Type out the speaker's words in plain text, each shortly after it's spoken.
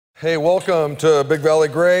Hey, welcome to Big Valley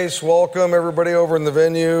Grace. Welcome everybody over in the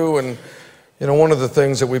venue. And one of the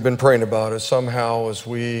things that we've been praying about is somehow as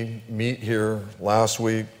we meet here last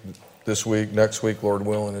week, this week, next week, Lord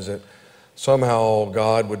willing, is that somehow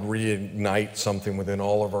God would reignite something within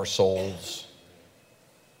all of our souls.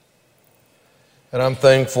 And I'm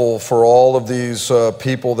thankful for all of these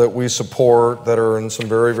people that we support that are in some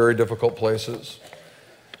very, very difficult places.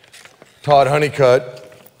 Todd Hunnicut,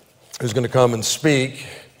 who's going to come and speak,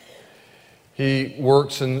 he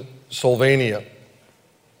works in Slovenia.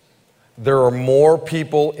 There are more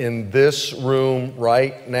people in this room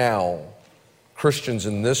right now, Christians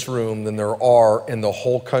in this room, than there are in the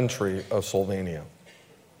whole country of Slovenia.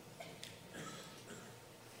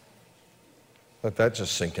 Let that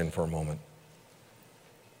just sink in for a moment.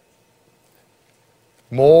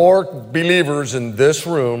 More believers in this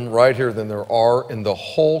room right here than there are in the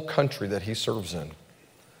whole country that he serves in.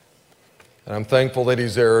 And I'm thankful that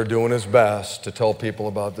he's there doing his best to tell people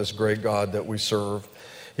about this great God that we serve.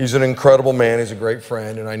 He's an incredible man. He's a great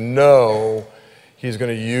friend. And I know he's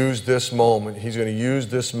going to use this moment. He's going to use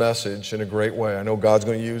this message in a great way. I know God's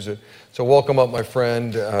going to use it. So welcome up my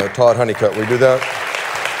friend, Todd Hunnicut. Will you do that?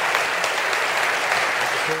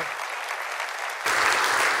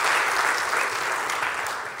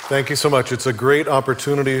 Thank you so much. It's a great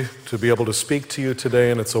opportunity to be able to speak to you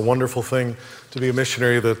today, and it's a wonderful thing to be a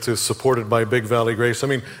missionary that is supported by Big Valley Grace. I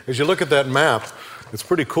mean, as you look at that map, it's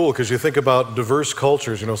pretty cool because you think about diverse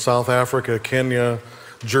cultures, South Africa, Kenya,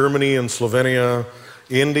 Germany and Slovenia,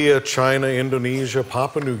 India, China, Indonesia,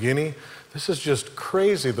 Papua New Guinea. This is just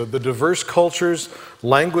crazy, the diverse cultures,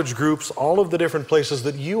 language groups, all of the different places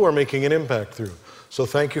that you are making an impact through. So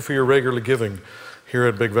thank you for your regular giving here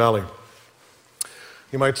at Big Valley.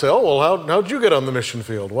 You might say, oh, well, how'd you get on the mission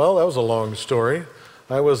field? Well, that was a long story.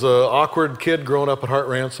 I was an awkward kid growing up at Heart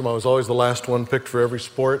Ransom. I was always the last one picked for every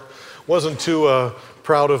sport. Wasn't too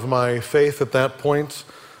proud of my faith at that point.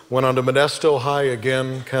 Went on to Modesto High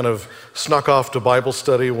again, kind of snuck off to Bible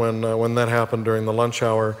study when that happened during the lunch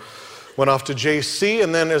hour. Went off to JC,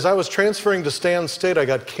 and then as I was transferring to Stan State, I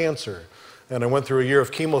got cancer. And I went through a year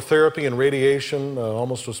of chemotherapy and radiation,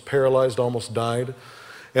 almost was paralyzed, almost died.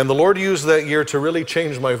 And the Lord used that year to really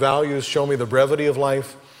change my values, show me the brevity of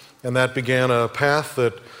life, and that began a path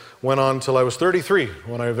that went on till I was 33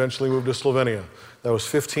 when I eventually moved to Slovenia. That was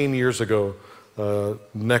 15 years ago,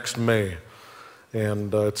 next May.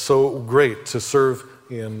 And it's so great to serve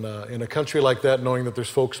in a country like that, knowing that there's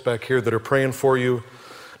folks back here that are praying for you.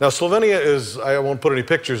 Now, Slovenia is, I won't put any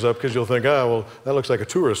pictures up because you'll think, well, that looks like a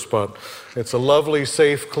tourist spot. It's a lovely,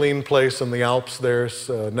 safe, clean place in the Alps there,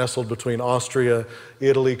 nestled between Austria,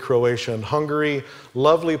 Italy, Croatia, and Hungary.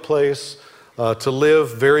 Lovely place to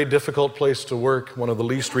live, very difficult place to work, one of the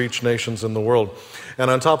least reached nations in the world. And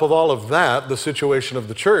on top of all of that, the situation of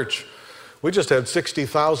the church, we just had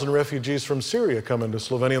 60,000 refugees from Syria come into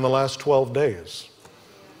Slovenia in the last 12 days.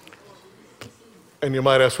 And you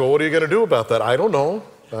might ask, well, what are you going to do about that? I don't know.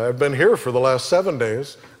 I've been here for the last 7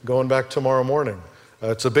 days, going back tomorrow morning.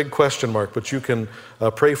 It's a big question mark, but you can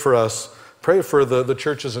pray for us, pray for the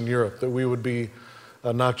churches in Europe, that we would be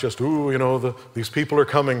not just, these people are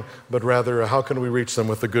coming, but rather, how can we reach them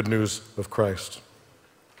with the good news of Christ?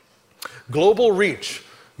 Global reach,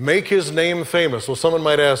 make his name famous. Well, someone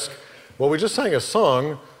might ask, well, we just sang a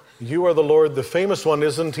song, You Are the Lord, the famous one,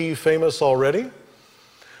 isn't he famous already?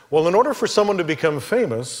 Well, in order for someone to become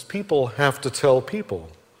famous, people have to tell people.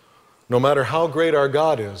 No matter how great our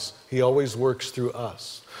God is, he always works through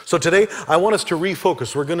us. So today, I want us to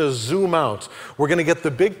refocus. We're going to zoom out. We're going to get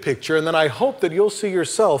the big picture, and then I hope that you'll see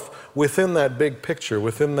yourself within that big picture,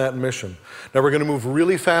 within that mission. Now, we're going to move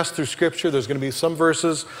really fast through Scripture. There's going to be some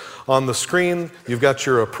verses on the screen. You've got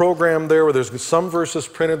your program there where there's some verses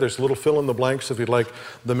printed. There's a little fill in the blanks if you'd like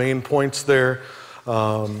the main points there.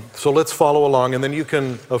 So let's follow along, and then you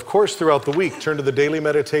can, of course, throughout the week, turn to the daily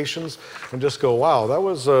meditations and just go, wow, that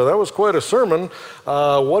was quite a sermon.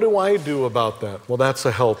 What do I do about that? Well, that's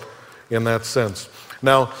a help in that sense.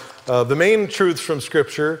 Now, the main truths from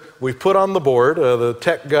Scripture we've put on the board. The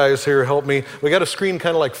tech guys here help me. We got a screen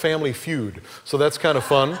kind of like Family Feud, so that's kind of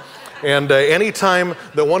fun. And anytime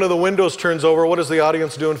that one of the windows turns over, what does the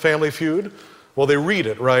audience do in Family Feud? Well, they read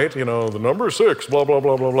it, right? The number 6, blah, blah,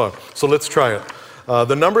 blah, blah, blah. So let's try it.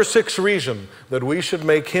 The number 6 reason that we should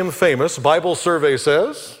make him famous, Bible survey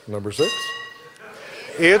says, number 6,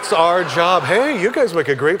 it's our job. Hey, you guys make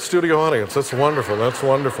a great studio audience. That's wonderful. That's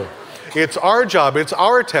wonderful. It's our job. It's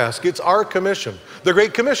our task. It's our commission. The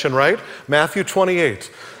Great Commission, right? Matthew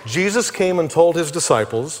 28. Jesus came and told his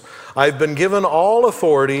disciples, I've been given all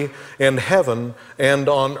authority in heaven and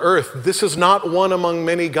on earth. This is not one among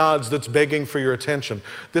many gods that's begging for your attention.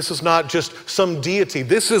 This is not just some deity.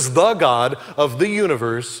 This is the God of the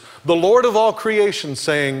universe, the Lord of all creation,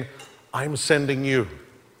 saying, I'm sending you.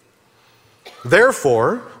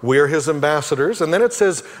 Therefore, we are his ambassadors. And then it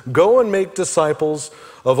says, go and make disciples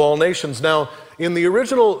of all nations. Now, in the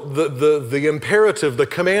original, the imperative, the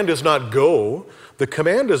command is not go. The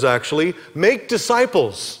command is actually make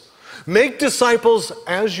disciples. Make disciples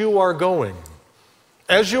as you are going.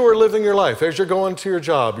 As you are living your life, as you're going to your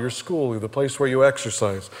job, your school, the place where you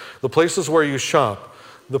exercise, the places where you shop,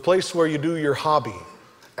 the place where you do your hobby.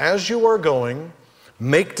 As you are going,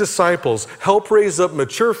 make disciples, help raise up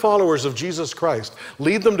mature followers of Jesus Christ,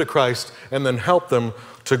 lead them to Christ, and then help them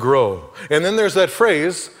to grow. And then there's that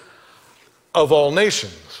phrase, of all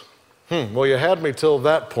nations. Well, you had me till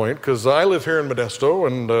that point, because I live here in Modesto,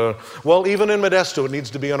 and even in Modesto, it needs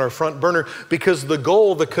to be on our front burner, because the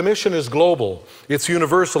goal, the commission is global. It's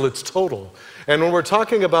universal, it's total. And when we're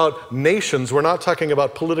talking about nations, we're not talking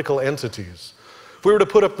about political entities. If we were to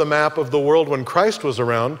put up the map of the world when Christ was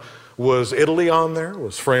around, was Italy on there?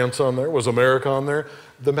 Was France on there? Was America on there?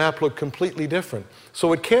 The map looked completely different.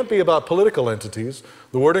 So it can't be about political entities.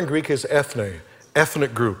 The word in Greek is ethne,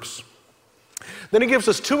 ethnic groups. Then he gives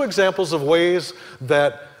us two examples of ways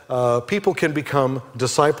that people can become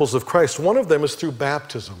disciples of Christ. One of them is through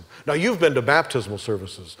baptism. Now, you've been to baptismal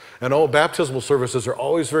services, and baptismal services are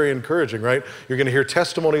always very encouraging, right? You're going to hear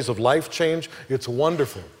testimonies of life change. It's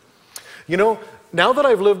wonderful. You know, now that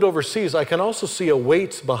I've lived overseas, I can also see a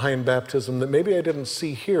weight behind baptism that maybe I didn't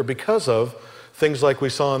see here because of things like we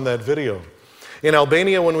saw in that video. In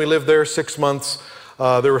Albania, when we lived there 6 months,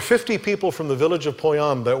 there were 50 people from the village of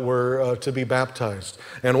Pojam that were to be baptized.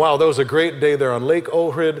 And wow, that was a great day there on Lake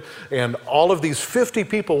Ohrid, and all of these 50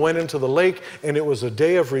 people went into the lake, and it was a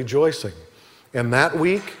day of rejoicing. And that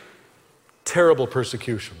week, terrible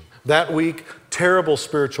persecution. That week, terrible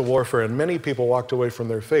spiritual warfare, and many people walked away from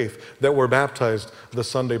their faith that were baptized the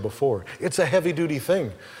Sunday before. It's a heavy-duty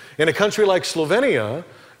thing. In a country like Slovenia,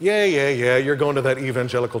 yeah, you're going to that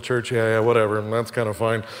evangelical church, yeah, whatever, that's kind of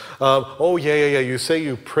fine. You say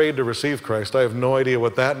you prayed to receive Christ. I have no idea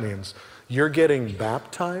what that means. You're getting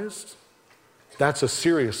baptized? That's a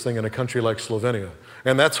serious thing in a country like Slovenia.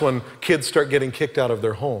 And that's when kids start getting kicked out of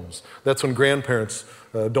their homes. That's when grandparents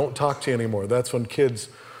don't talk to you anymore. That's when kids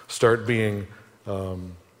start being, not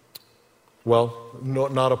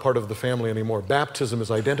a part of the family anymore. Baptism is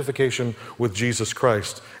identification with Jesus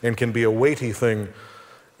Christ and can be a weighty thing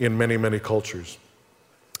in many, many cultures.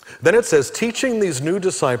 Then it says, teaching these new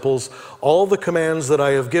disciples all the commands that I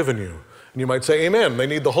have given you. And you might say, amen. They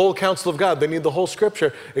need the whole counsel of God. They need the whole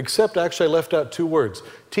scripture, except actually I left out two words,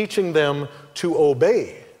 teaching them to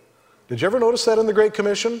obey. Did you ever notice that in the Great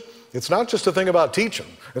Commission? It's not just a thing about teaching.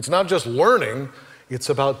 It's not just learning. It's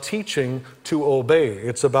about teaching to obey.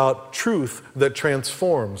 It's about truth that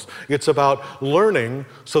transforms. It's about learning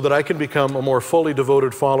so that I can become a more fully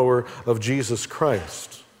devoted follower of Jesus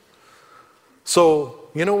Christ. So,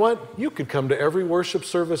 you know what? You could come to every worship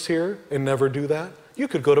service here and never do that. You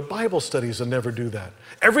could go to Bible studies and never do that.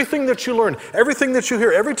 Everything that you learn, everything that you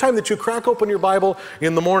hear, every time that you crack open your Bible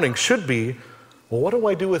in the morning should be, well, what do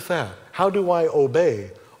I do with that? How do I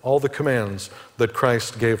obey all the commands that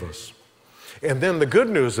Christ gave us? And then the good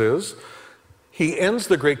news is, he ends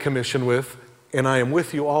the Great Commission with, and I am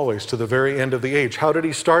with you always to the very end of the age. How did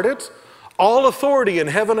he start it? All authority in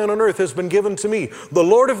heaven and on earth has been given to me. The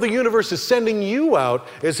Lord of the universe is sending you out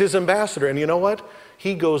as his ambassador. And you know what?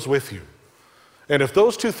 He goes with you. And if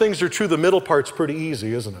those two things are true, the middle part's pretty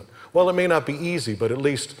easy, isn't it? Well, it may not be easy, but at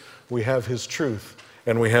least we have his truth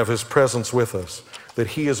and we have his presence with us, that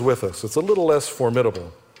he is with us. It's a little less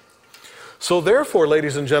formidable. So therefore,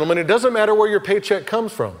 ladies and gentlemen, it doesn't matter where your paycheck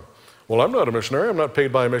comes from. Well, I'm not a missionary. I'm not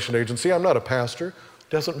paid by a mission agency. I'm not a pastor. It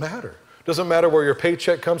doesn't matter. It doesn't matter where your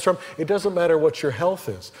paycheck comes from. It doesn't matter what your health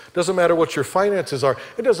is. It doesn't matter what your finances are.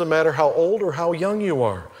 It doesn't matter how old or how young you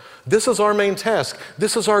are. This is our main task.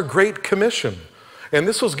 This is our Great Commission. And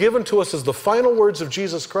this was given to us as the final words of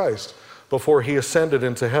Jesus Christ before he ascended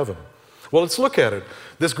into heaven. Well, let's look at it.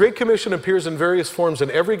 This Great Commission appears in various forms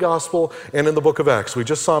in every gospel and in the book of Acts. We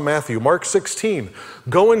just saw Matthew. Mark 16,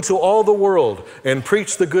 go into all the world and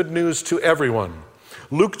preach the good news to everyone.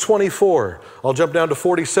 Luke 24, I'll jump down to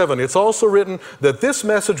 47. It's also written that this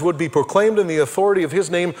message would be proclaimed in the authority of his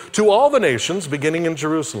name to all the nations, beginning in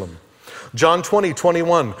Jerusalem. John 20,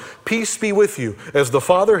 21, peace be with you. As the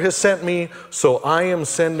Father has sent me, so I am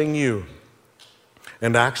sending you.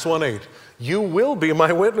 And Acts 1:8, you will be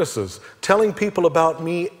my witnesses, telling people about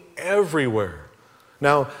me everywhere.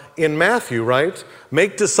 Now, in Matthew, right,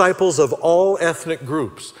 make disciples of all ethnic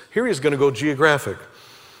groups. Here he's going to go geographic.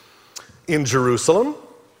 In Jerusalem,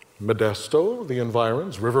 Modesto, the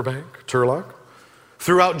environs, Riverbank, Turlock.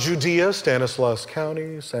 Throughout Judea, Stanislaus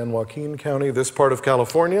County, San Joaquin County, this part of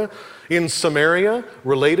California. In Samaria,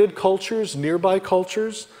 related cultures, nearby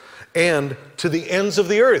cultures. And to the ends of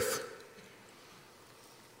the earth.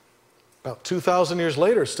 About 2,000 years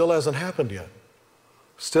later, still hasn't happened yet.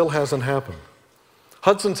 Still hasn't happened.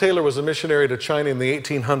 Hudson Taylor was a missionary to China in the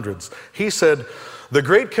 1800s. He said, the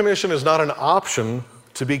Great Commission is not an option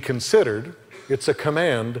to be considered, it's a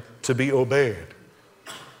command to be obeyed.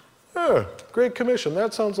 Great Commission,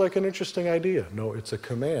 that sounds like an interesting idea. No, it's a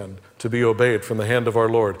command to be obeyed from the hand of our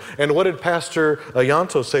Lord. And what did Pastor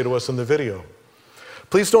Ayanto say to us in the video?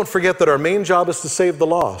 Please don't forget that our main job is to save the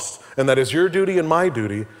lost, and that is your duty and my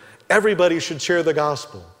duty. Everybody should share the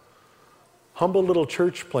gospel. Humble little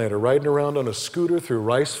church planter riding around on a scooter through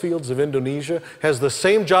rice fields of Indonesia has the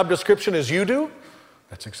same job description as you do?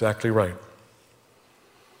 That's exactly right.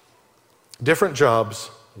 Different jobs,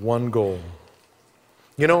 one goal.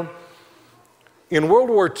 You know, in World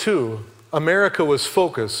War II, America was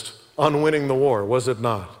focused on winning the war, was it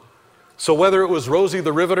not? So whether it was Rosie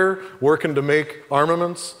the Riveter working to make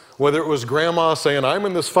armaments, whether it was Grandma saying, I'm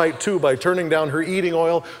in this fight too, by turning down her eating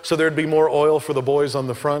oil so there'd be more oil for the boys on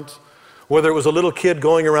the front, whether it was a little kid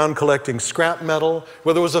going around collecting scrap metal,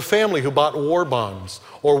 whether it was a family who bought war bonds,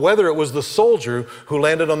 or whether it was the soldier who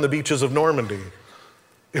landed on the beaches of Normandy,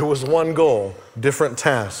 it was one goal, different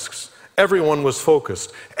tasks. Everyone was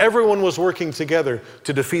focused. Everyone was working together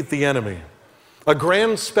to defeat the enemy. A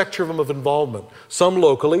grand spectrum of involvement, some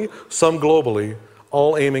locally, some globally,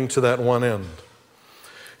 all aiming to that one end.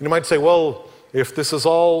 You might say, well, if this is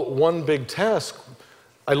all one big task,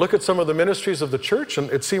 I look at some of the ministries of the church and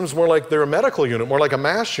it seems more like they're a medical unit, more like a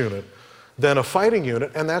MASH unit than a fighting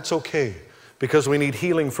unit, and that's okay because we need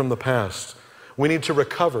healing from the past. We need to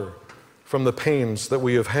recover from the pains that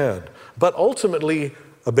we have had. But ultimately,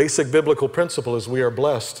 a basic biblical principle is we are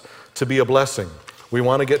blessed to be a blessing. We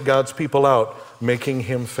want to get God's people out, making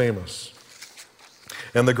Him famous.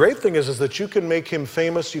 And the great thing is that you can make Him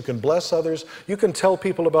famous, you can bless others, you can tell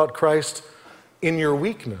people about Christ in your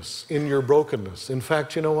weakness, in your brokenness. In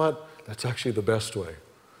fact, you know what? That's actually the best way.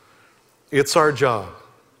 It's our job.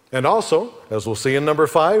 And also, as we'll see in number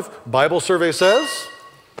 5, Bible survey says,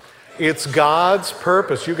 it's God's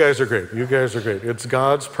purpose. You guys are great. You guys are great. It's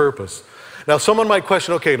God's purpose. Now, someone might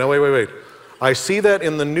question, okay, now wait. I see that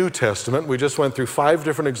in the New Testament. We just went through 5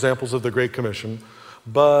 different examples of the Great Commission.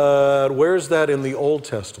 But where's that in the Old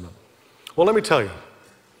Testament? Well, let me tell you.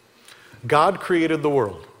 God created the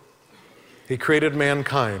world. He created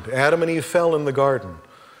mankind. Adam and Eve fell in the garden.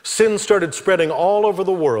 Sin started spreading all over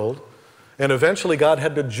the world, and eventually God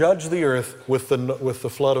had to judge the earth with the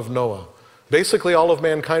flood of Noah. Basically, all of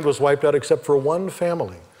mankind was wiped out except for one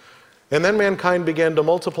family. And then mankind began to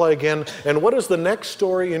multiply again. And what is the next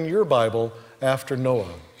story in your Bible after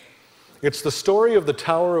Noah? It's the story of the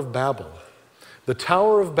Tower of Babel. The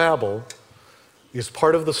Tower of Babel is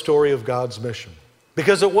part of the story of God's mission.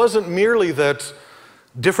 Because it wasn't merely that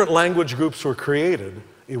different language groups were created,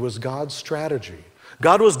 it was God's strategy.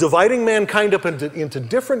 God was dividing mankind up into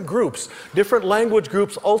different groups, different language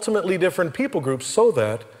groups, ultimately different people groups, so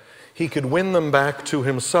that He could win them back to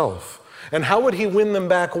Himself. And how would He win them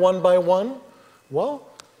back one by one? Well,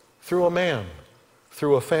 through a man,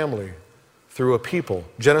 through a family, through a people.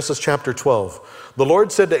 Genesis chapter 12. The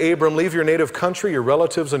Lord said to Abram, leave your native country, your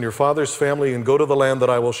relatives, and your father's family, and go to the land that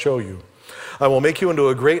I will show you. I will make you into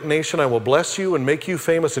a great nation. I will bless you and make you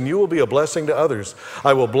famous, and you will be a blessing to others.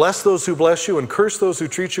 I will bless those who bless you and curse those who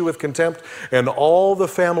treat you with contempt, and all the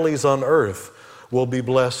families on earth will be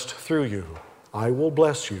blessed through you. I will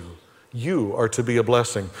bless you. You are to be a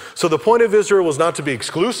blessing. So the point of Israel was not to be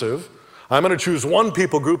exclusive. I'm going to choose one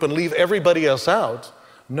people group and leave everybody else out.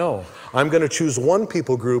 No, I'm going to choose one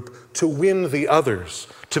people group to win the others,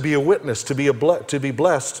 to be a witness, to be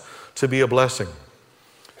blessed, to be a blessing.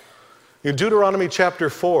 In Deuteronomy chapter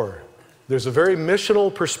 4, there's a very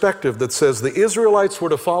missional perspective that says the Israelites were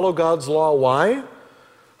to follow God's law. Why?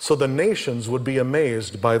 So the nations would be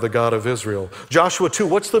amazed by the God of Israel. Joshua 2,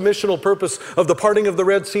 what's the missional purpose of the parting of the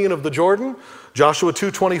Red Sea and of the Jordan? Joshua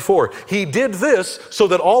 2:24, He did this so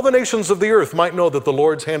that all the nations of the earth might know that the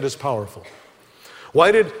Lord's hand is powerful.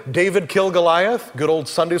 Why did David kill Goliath? Good old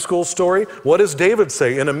Sunday school story. What does David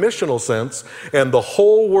say in a missional sense? And the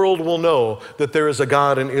whole world will know that there is a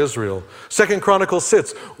God in Israel. 2 Chronicles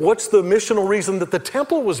 6, what's the missional reason that the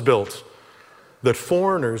temple was built? that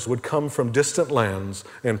foreigners would come from distant lands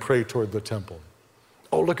and pray toward the temple.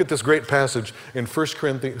 Oh, look at this great passage in 1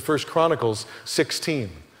 Chronicles 16.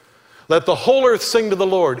 Let the whole earth sing to the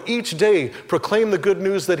Lord. Each day proclaim the good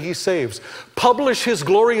news that he saves. Publish his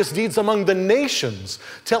glorious deeds among the nations.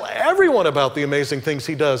 Tell everyone about the amazing things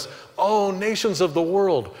he does. Oh, nations of the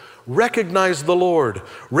world, recognize the Lord.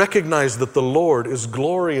 Recognize that the Lord is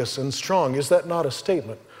glorious and strong. Is that not a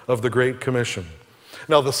statement of the Great Commission?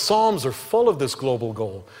 Now, the Psalms are full of this global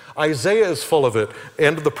goal. Isaiah is full of it,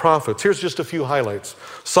 and the prophets. Here's just a few highlights.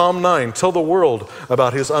 Psalm 9, tell the world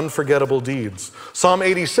about his unforgettable deeds. Psalm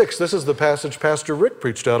 86, this is the passage Pastor Rick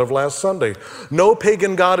preached out of last Sunday. No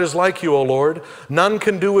pagan god is like you, O Lord. None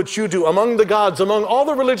can do what you do. Among the gods, among all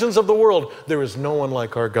the religions of the world, there is no one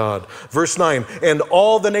like our God. Verse 9, and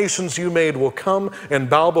all the nations you made will come and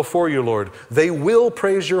bow before you, Lord. They will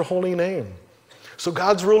praise your holy name. So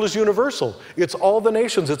God's rule is universal. It's all the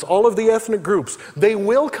nations. It's all of the ethnic groups. They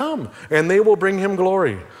will come and they will bring him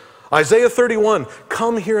glory. Isaiah 31,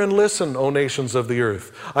 come here and listen, O nations of the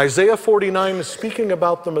earth. Isaiah 49 is speaking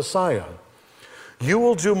about the Messiah. You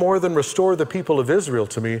will do more than restore the people of Israel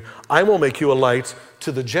to me. I will make you a light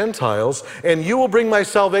to the Gentiles, and you will bring my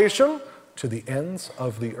salvation to the ends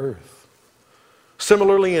of the earth.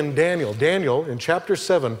 Similarly in Daniel in chapter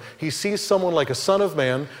 7, he sees someone like a son of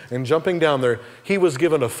man, and jumping down there, he was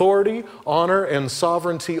given authority, honor, and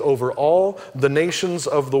sovereignty over all the nations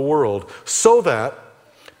of the world, so that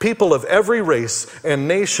people of every race and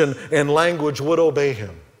nation and language would obey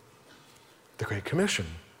him. The Great Commission.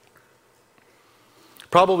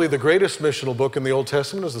 Probably the greatest missional book in the Old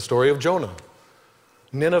Testament is the story of Jonah.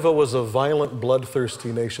 Nineveh was a violent,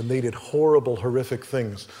 bloodthirsty nation. They did horrible, horrific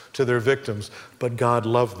things to their victims, but God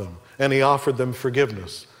loved them, and he offered them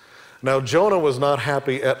forgiveness. Now, Jonah was not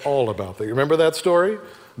happy at all about that. You remember that story?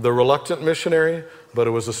 The reluctant missionary? But it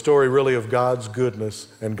was a story really of God's goodness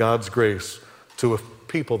and God's grace to a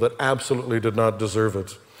people that absolutely did not deserve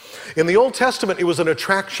it. In the Old Testament, it was an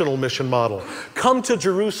attractional mission model. Come to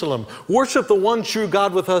Jerusalem, worship the one true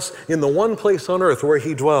God with us in the one place on earth where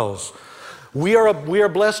he dwells. We are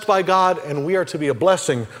blessed by God, and we are to be a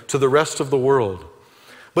blessing to the rest of the world.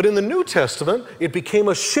 But in the New Testament, it became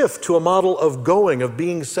a shift to a model of going, of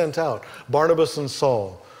being sent out. Barnabas and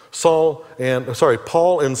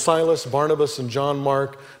Paul and Silas, Barnabas and John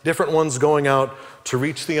Mark, different ones going out to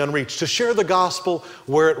reach the unreached, to share the gospel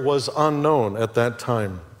where it was unknown at that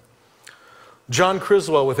time. John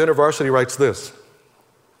Criswell with InterVarsity writes this: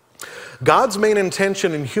 God's main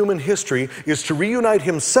intention in human history is to reunite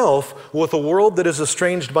himself with a world that is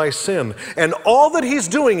estranged by sin. And all that he's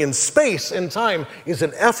doing in space and time is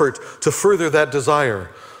an effort to further that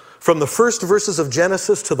desire. From the first verses of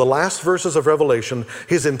Genesis to the last verses of Revelation,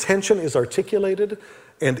 his intention is articulated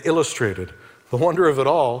and illustrated. The wonder of it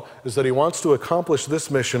all is that he wants to accomplish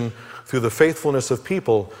this mission through the faithfulness of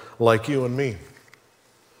people like you and me.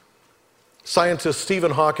 Scientist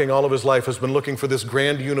Stephen Hawking, all of his life, has been looking for this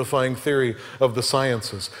grand unifying theory of the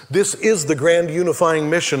sciences. This is the grand unifying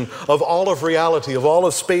mission of all of reality, of all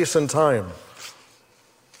of space and time.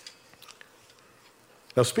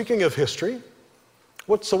 Now, speaking of history,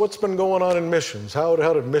 what's been going on in missions? How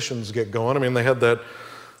did missions get going? I mean, they had that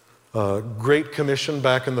Great Commission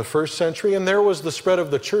back in the first century, and there was the spread of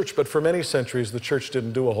the church, but for many centuries, the church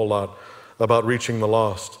didn't do a whole lot about reaching the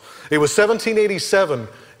lost. It was 1787,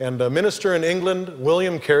 and a minister in England,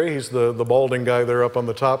 William Carey, he's the balding guy there up on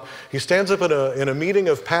the top, he stands up in a meeting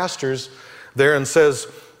of pastors there and says,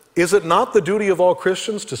 is it not the duty of all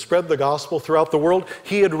Christians to spread the gospel throughout the world?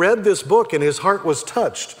 He had read this book and his heart was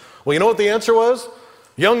touched. Well, you know what the answer was?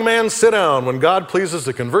 Young man, sit down. When God pleases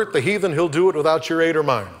to convert the heathen, he'll do it without your aid or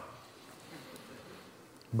mine.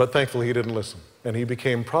 But thankfully he didn't listen. And he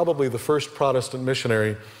became probably the first Protestant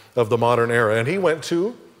missionary of the modern era. And he went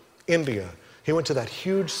to India. He went to that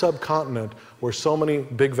huge subcontinent where so many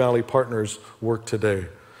Big Valley partners work today.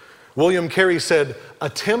 William Carey said,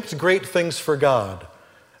 attempt great things for God.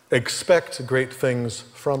 Expect great things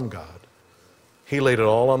from God. He laid it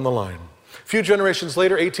all on the line. A few generations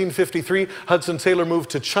later, 1853, Hudson Taylor moved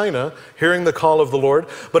to China, hearing the call of the Lord.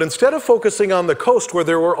 But instead of focusing on the coast where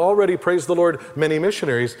there were already, praise the Lord, many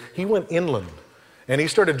missionaries, he went inland. And he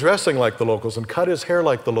started dressing like the locals and cut his hair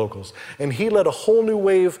like the locals. And he led a whole new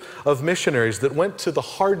wave of missionaries that went to the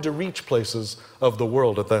hard-to-reach places of the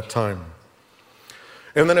world at that time.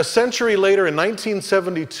 And then a century later, in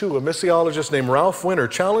 1972, a missiologist named Ralph Winter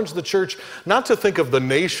challenged the church not to think of the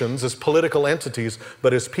nations as political entities,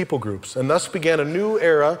 but as people groups. And thus began a new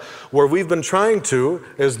era where we've been trying to,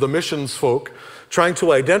 as the missions folk, trying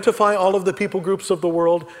to identify all of the people groups of the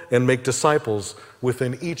world and make disciples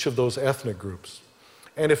within each of those ethnic groups.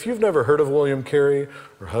 And if you've never heard of William Carey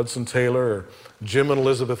or Hudson Taylor or Jim and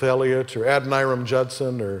Elizabeth Elliot or Adoniram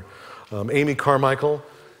Judson or Amy Carmichael,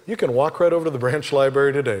 you can walk right over to the branch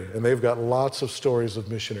library today, and they've got lots of stories of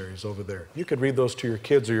missionaries over there. You could read those to your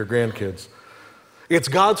kids or your grandkids. It's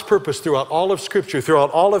God's purpose throughout all of Scripture, throughout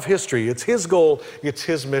all of history. It's His goal, it's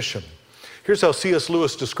His mission. Here's how C.S.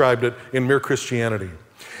 Lewis described it in Mere Christianity.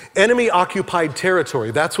 Enemy-occupied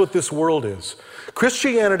territory, that's what this world is.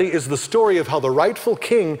 Christianity is the story of how the rightful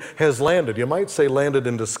king has landed, you might say landed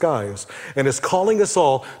in disguise, and is calling us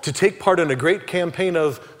all to take part in a great campaign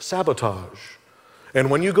of sabotage. And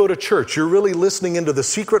when you go to church, you're really listening into the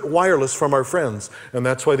secret wireless from our friends, and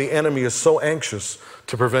that's why the enemy is so anxious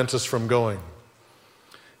to prevent us from going.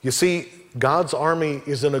 You see, God's army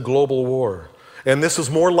is in a global war. And this is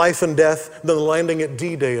more life and death than the landing at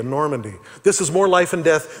D-Day in Normandy. This is more life and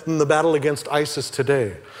death than the battle against ISIS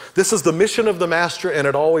today. This is the mission of the Master, and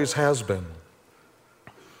it always has been.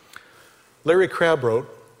 Larry Crabb wrote,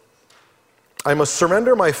 "I must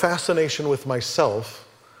surrender my fascination with myself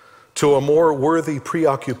to a more worthy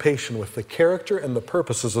preoccupation with the character and the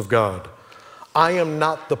purposes of God. I am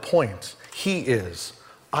not the point. He is.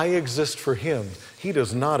 I exist for Him. He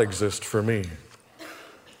does not exist for me."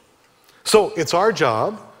 So it's our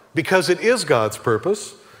job, because it is God's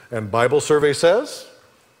purpose, and Bible survey says,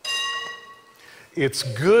 it's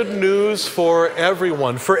good news for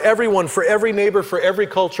everyone, for every neighbor, for every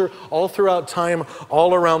culture, all throughout time,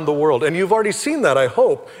 all around the world. And you've already seen that, I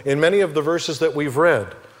hope, in many of the verses that we've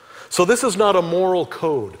read. So this is not a moral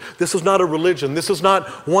code. This is not a religion. This is not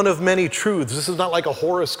one of many truths. This is not like a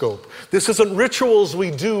horoscope. This isn't rituals we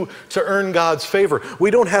do to earn God's favor.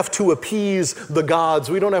 We don't have to appease the gods.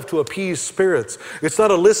 We don't have to appease spirits. It's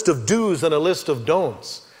not a list of do's and a list of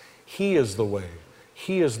don'ts. He is the way.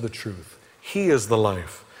 He is the truth. He is the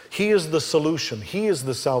life. He is the solution. He is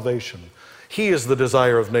the salvation. He is the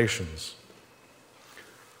desire of nations.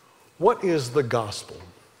 What is the gospel?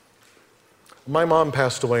 My mom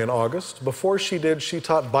passed away in August. Before she did, she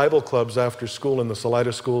taught Bible clubs after school in the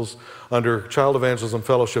Salida schools under Child Evangelism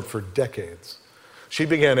Fellowship for decades. She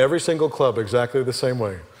began every single club exactly the same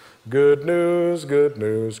way. Good news,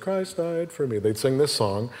 Christ died for me. They'd sing this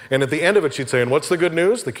song, and at the end of it she'd say, and what's the good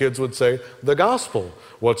news? The kids would say, the gospel.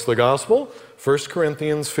 What's the gospel? 1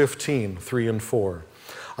 Corinthians 15, 3 and 4.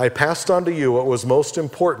 I passed on to you what was most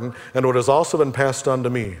important and what has also been passed on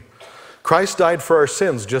to me. Christ died for our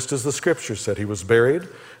sins, just as the Scriptures said. He was buried,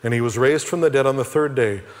 and He was raised from the dead on the third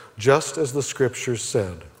day, just as the Scriptures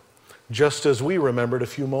said. Just as we remembered a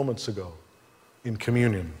few moments ago in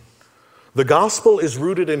communion. The gospel is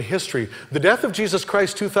rooted in history. The death of Jesus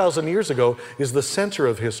Christ 2,000 years ago is the center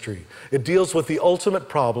of history. It deals with the ultimate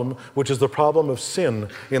problem, which is the problem of sin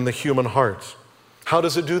in the human heart. How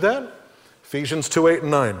does it do that? Ephesians 2, 8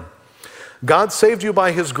 and 9. God saved you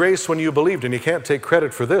by His grace when you believed, and you can't take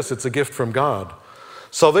credit for this. It's a gift from God.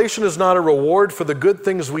 Salvation is not a reward for the good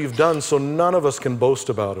things we've done, so none of us can boast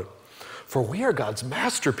about it. For we are God's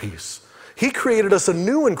masterpiece. He created us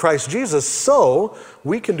anew in Christ Jesus so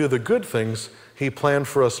we can do the good things He planned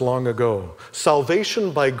for us long ago.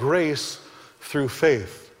 Salvation by grace through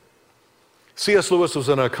faith. C.S. Lewis was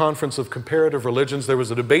in a conference of comparative religions. There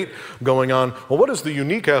was a debate going on. Well, what is the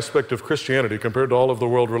unique aspect of Christianity compared to all of the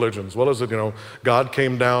world religions? What is it, God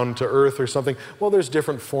came down to earth or something? Well, there's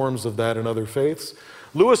different forms of that in other faiths.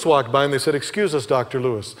 Lewis walked by and they said, excuse us, Dr.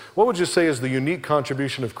 Lewis, what would you say is the unique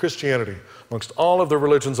contribution of Christianity amongst all of the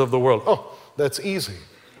religions of the world? Oh, that's easy.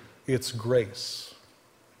 It's grace.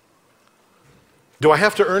 Do I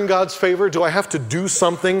have to earn God's favor? Do I have to do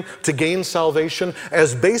something to gain salvation?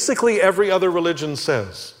 As basically every other religion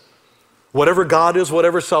says. Whatever God is,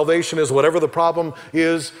 whatever salvation is, whatever the problem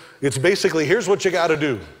is, it's basically, here's what you got to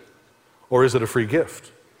do. Or is it a free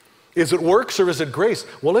gift? Is it works or is it grace?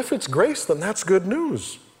 Well, if it's grace, then that's good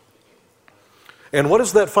news. And what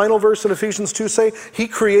does that final verse in Ephesians 2 say? He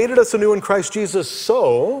created us anew in Christ Jesus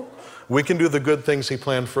so we can do the good things He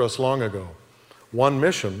planned for us long ago. One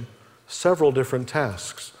mission, several different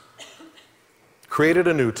tasks. Created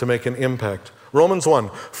anew to make an impact. Romans 1,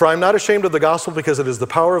 for I am not ashamed of the gospel because it is the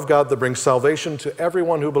power of God that brings salvation to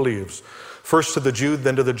everyone who believes. First to the Jew,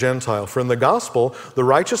 then to the Gentile. For in the gospel, the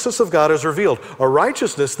righteousness of God is revealed. A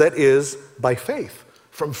righteousness that is by faith.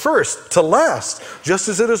 From first to last. Just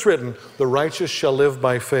as it is written, the righteous shall live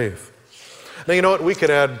by faith. Now you know what? We could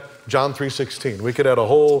add John 3:16. We could add a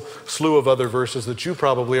whole slew of other verses that you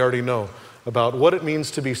probably already know about what it means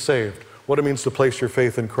to be saved. What it means to place your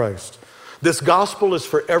faith in Christ. This gospel is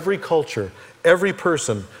for every culture, every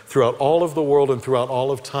person throughout all of the world and throughout all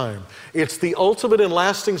of time. It's the ultimate and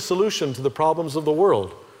lasting solution to the problems of the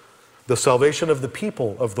world. The salvation of the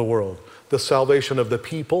people of the world. the salvation of the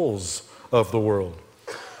peoples of the world.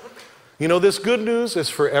 You know, this good news is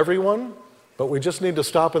for everyone, but we just need to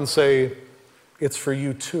stop and say, it's for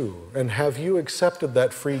you too. And have you accepted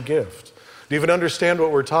that free gift? Do you even understand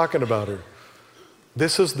what we're talking about here?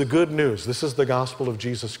 This is the good news. This is the gospel of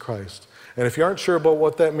Jesus Christ. And if you aren't sure about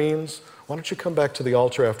what that means, why don't you come back to the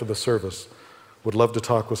altar after the service? Would love to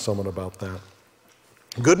talk with someone about that.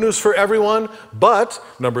 Good news for everyone, but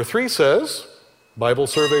number 3 says, Bible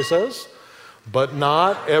survey says, but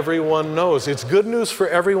not everyone knows. It's good news for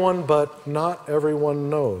everyone, but not everyone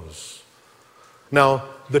knows. Now,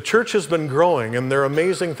 the church has been growing and there are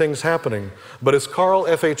amazing things happening, but as Carl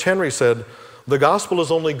F.H. Henry said, the gospel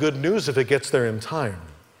is only good news if it gets there in time.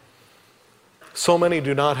 So many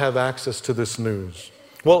do not have access to this news.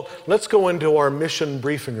 Well, let's go into our mission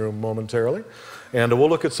briefing room momentarily, and we'll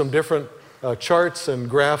look at some different charts and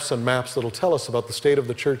graphs and maps that'll tell us about the state of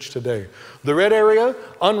the church today. The red area,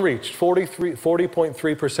 unreached,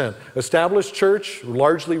 40.3%. Established church,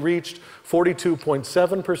 largely reached,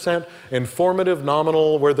 42.7%. Informative,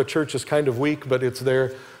 nominal, where the church is kind of weak, but it's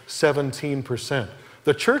there, 17%.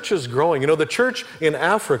 The church is growing. You know, the church in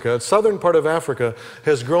Africa, southern part of Africa,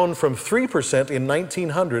 has grown from 3% in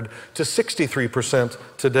 1900 to 63%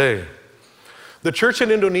 today. The church in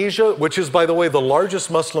Indonesia, which is, by the way, the largest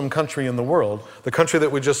Muslim country in the world, the country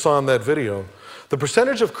that we just saw in that video, the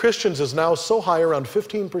percentage of Christians is now so high, around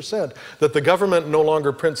 15%, that the government no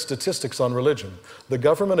longer prints statistics on religion. The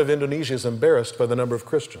government of Indonesia is embarrassed by the number of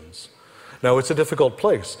Christians. Now, it's a difficult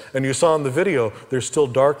place, and you saw in the video, there's still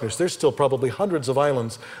darkness. There's still probably hundreds of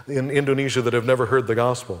islands in Indonesia that have never heard the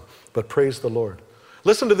gospel, but praise the Lord.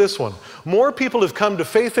 Listen to this one. More people have come to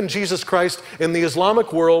faith in Jesus Christ in the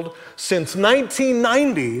Islamic world since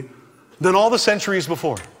 1990 than all the centuries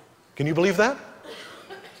before. Can you believe that?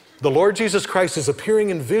 The Lord Jesus Christ is appearing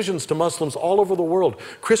in visions to Muslims all over the world.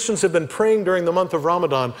 Christians have been praying during the month of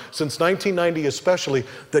Ramadan, since 1990 especially,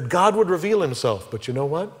 that God would reveal himself. But you know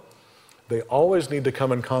what? They always need to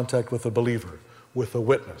come in contact with a believer, with a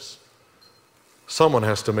witness. Someone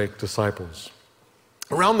has to make disciples.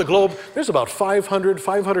 Around the globe, there's about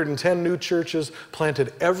 510 new churches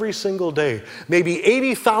planted every single day. Maybe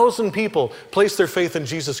 80,000 people place their faith in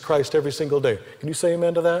Jesus Christ every single day. Can you say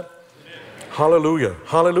amen to that? Amen. Hallelujah,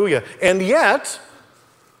 hallelujah. And yet,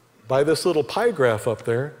 by this little pie graph up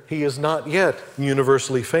there, he is not yet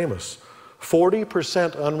universally famous.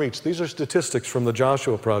 40% unreached. These are statistics from the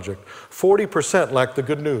Joshua Project. 40% lack the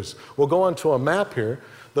good news. We'll go on to a map here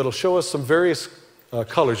that'll show us some various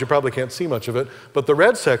colors. You probably can't see much of it, but the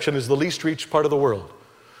red section is the least reached part of the world.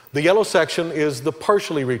 The yellow section is the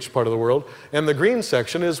partially reached part of the world, and the green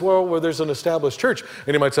section is, well, where there's an established church.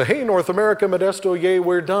 And you might say, hey, North America, Modesto, yay,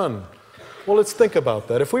 we're done. Well, let's think about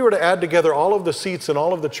that. If we were to add together all of the seats in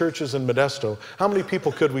all of the churches in Modesto, how many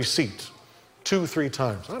people could we seat? 2, 3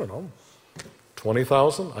 times? I don't know.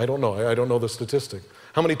 20,000? I don't know. I don't know the statistic.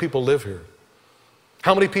 How many people live here?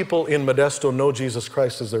 How many people in Modesto know Jesus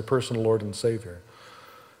Christ as their personal Lord and Savior?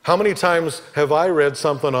 How many times have I read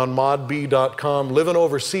something on modb.com, living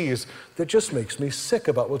overseas, that just makes me sick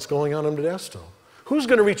about what's going on in Modesto? Who's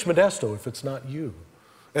going to reach Modesto if it's not you?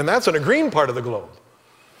 And that's in a green part of the globe.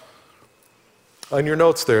 On your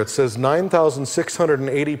notes there, it says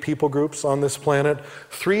 9,680 people groups on this planet,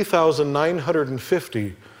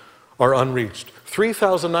 3,950 are unreached.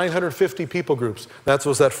 3,950 people groups. That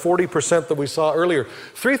was that 40% that we saw earlier.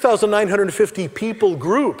 3,950 people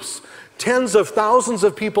groups. Tens of thousands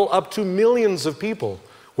of people, up to millions of people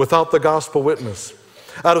without the gospel witness.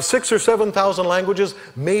 Out of 6,000 or 7,000 languages,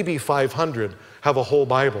 maybe 500 have a whole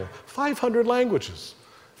Bible. 500 languages.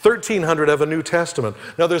 1,300 have a New Testament.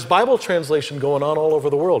 Now there's Bible translation going on all over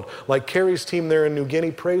the world, like Carrie's team there in New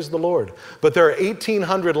Guinea, praise the Lord. But there are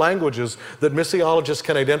 1,800 languages that missiologists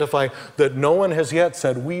can identify that no one has yet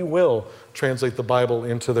said, we will translate the Bible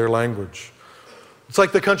into their language. It's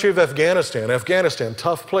like the country of Afghanistan. Afghanistan,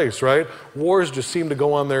 tough place, right? Wars just seem to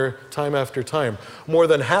go on there time after time. More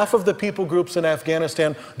than half of the people groups in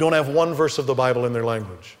Afghanistan don't have one verse of the Bible in their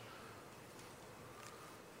language.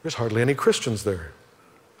 There's hardly any Christians there.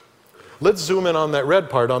 Let's zoom in on that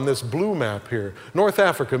red part on this blue map here. North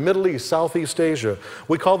Africa, Middle East, Southeast Asia.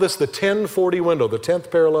 We call this the 10-40 window, the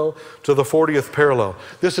 10th parallel to the 40th parallel.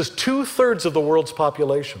 This is 2/3 of the world's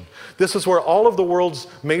population. This is where all of the world's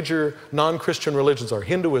major non-Christian religions are: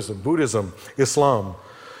 Hinduism, Buddhism, Islam.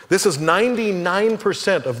 This is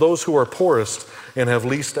 99% of those who are poorest and have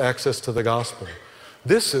least access to the gospel.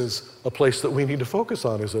 This is a place that we need to focus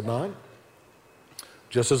on, is it not?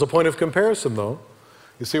 Just as a point of comparison, though,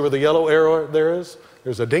 you see where the yellow arrow there is?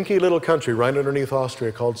 There's a dinky little country right underneath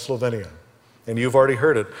Austria called Slovenia. And you've already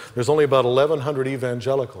heard it. There's only about 1,100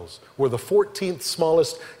 evangelicals. We're the 14th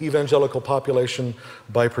smallest evangelical population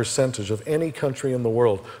by percentage of any country in the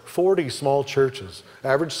world. 40 small churches.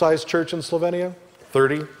 Average sized church in Slovenia,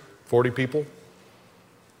 30, 40 people.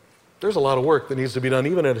 There's a lot of work that needs to be done,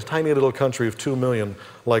 even in a tiny little country of 2 million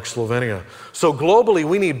like Slovenia. So globally,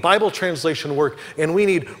 we need Bible translation work, and we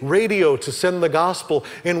need radio to send the gospel,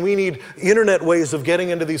 and we need internet ways of getting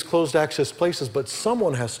into these closed access places. But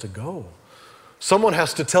someone has to go. Someone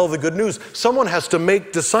has to tell the good news. Someone has to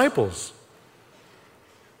make disciples.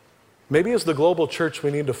 Maybe as the global church, we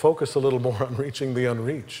need to focus a little more on reaching the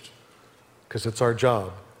unreached, because it's our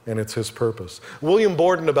job and it's his purpose. William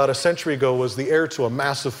Borden, about a century ago, was the heir to a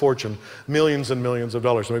massive fortune, millions and millions of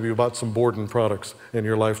dollars. Maybe you bought some Borden products in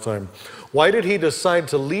your lifetime. Why did he decide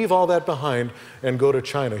to leave all that behind and go to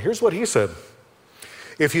China? Here's what he said.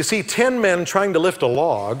 If you see 10 men trying to lift a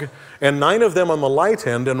log, and 9 of them on the light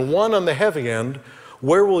end and 1 on the heavy end,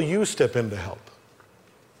 where will you step in to help?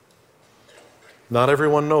 Not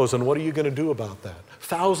everyone knows, and what are you going to do about that?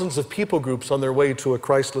 Thousands of people groups on their way to a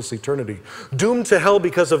Christless eternity, doomed to hell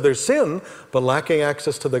because of their sin, but lacking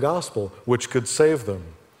access to the gospel, which could save them.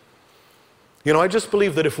 You know, I just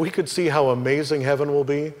believe that if we could see how amazing heaven will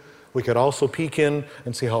be, we could also peek in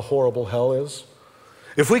and see how horrible hell is.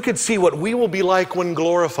 If we could see what we will be like when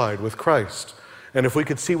glorified with Christ, and if we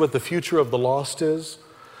could see what the future of the lost is,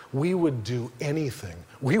 we would do anything.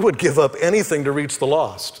 We would give up anything to reach the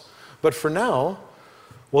lost. But for now,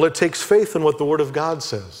 well, it takes faith in what the Word of God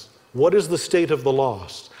says. What is the state of the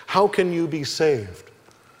lost? How can you be saved?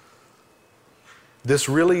 This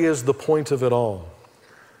really is the point of it all.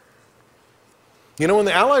 You know, when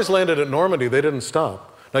the Allies landed at Normandy, they didn't stop.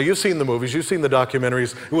 Now, you've seen the movies, you've seen the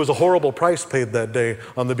documentaries. It was a horrible price paid that day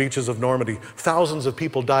on the beaches of Normandy. Thousands of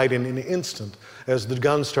people died in an instant as the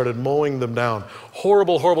guns started mowing them down.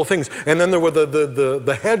 Horrible, horrible things. And then there were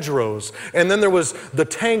the hedgerows, and then there was the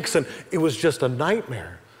tanks, and it was just a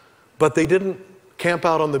nightmare. But they didn't camp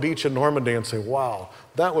out on the beach at Normandy and say, wow,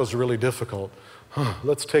 that was really difficult.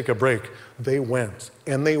 Let's take a break. They went,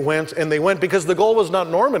 and they went, and they went, because the goal was not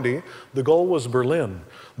Normandy, the goal was Berlin.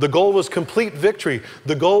 The goal was complete victory.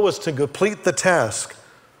 The goal was to complete the task.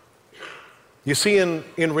 You see,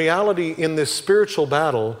 in reality, in this spiritual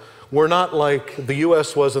battle, we're not like the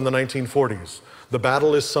U.S. was in the 1940s. The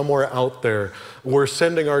battle is somewhere out there. We're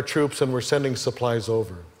sending our troops and we're sending supplies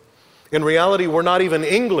over. In reality, we're not even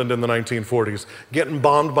England in the 1940s, getting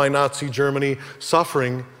bombed by Nazi Germany,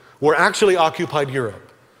 suffering. We're actually occupied Europe.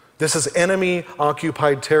 This is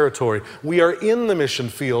enemy-occupied territory. We are in the mission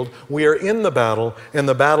field, we are in the battle, and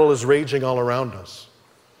the battle is raging all around us.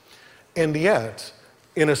 And yet,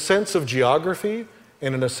 in a sense of geography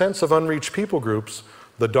and in a sense of unreached people groups,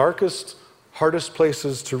 the darkest, hardest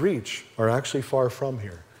places to reach are actually far from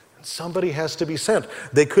here. And somebody has to be sent.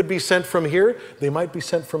 They could be sent from here, they might be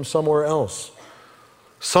sent from somewhere else.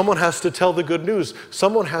 Someone has to tell the good news.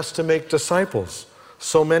 Someone has to make disciples.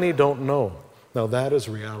 So many don't know. Now that is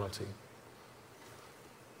reality.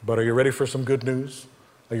 But are you ready for some good news?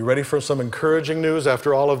 Are you ready for some encouraging news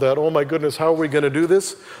after all of that? Oh my goodness, how are we going to do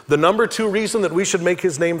this? The number 2 reason that we should make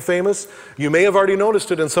his name famous, you may have already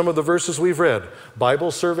noticed it in some of the verses we've read. Bible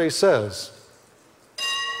survey says,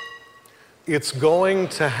 it's going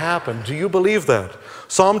to happen. Do you believe that?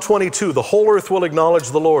 Psalm 22, the whole earth will acknowledge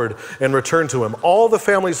the Lord and return to him. All the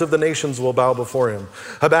families of the nations will bow before him.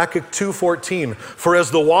 Habakkuk 2:14, for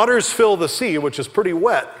as the waters fill the sea, which is pretty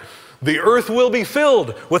wet, the earth will be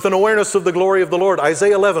filled with an awareness of the glory of the Lord.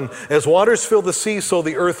 Isaiah 11, as waters fill the sea, so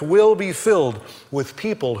the earth will be filled with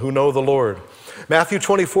people who know the Lord. Matthew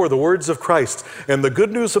 24, the words of Christ, and the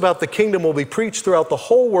good news about the kingdom will be preached throughout the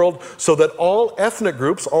whole world so that all ethnic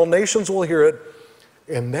groups, all nations will hear it,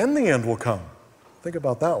 and then the end will come. Think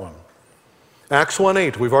about that one. Acts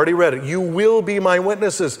 1:8, we've already read it. You will be my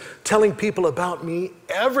witnesses, telling people about me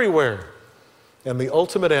everywhere. And the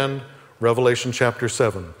ultimate end, Revelation chapter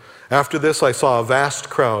 7. After this, I saw a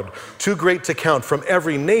vast crowd, too great to count, from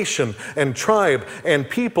every nation and tribe and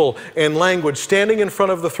people and language, standing in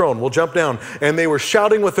front of the throne. We'll jump down. And they were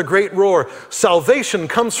shouting with a great roar, salvation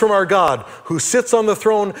comes from our God, who sits on the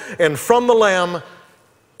throne, and from the Lamb.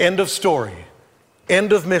 End of story.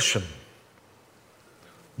 End of mission.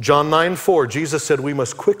 John 9:4, Jesus said we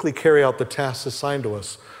must quickly carry out the tasks assigned to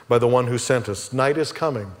us by the one who sent us. Night is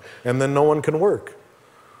coming, and then no one can work.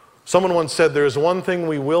 Someone once said, there is one thing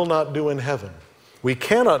we will not do in heaven. We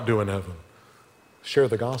cannot do in heaven. Share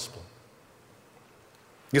the gospel.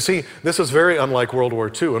 You see, this is very unlike World War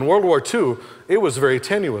II. In World War II, it was very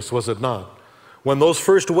tenuous, was it not? When those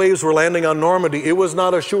first waves were landing on Normandy, it was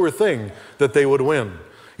not a sure thing that they would win.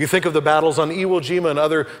 You think of the battles on Iwo Jima and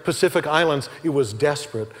other Pacific islands, it was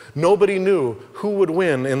desperate. Nobody knew who would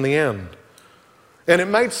win in the end. And it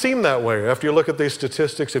might seem that way after you look at these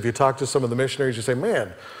statistics. If you talk to some of the missionaries, you say,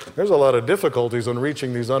 man, there's a lot of difficulties in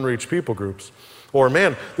reaching these unreached people groups. Or,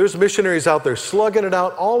 man, there's missionaries out there slugging it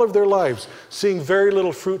out all of their lives, seeing very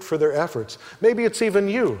little fruit for their efforts. Maybe it's even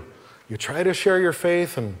you. You try to share your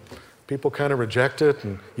faith and people kind of reject it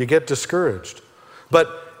and you get discouraged.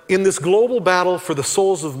 But in this global battle for the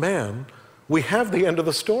souls of man, we have the end of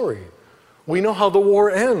the story. We know how the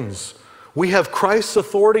war ends. We have Christ's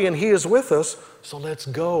authority and He is with us, so let's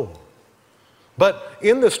go. But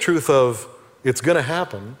in this truth of it's going to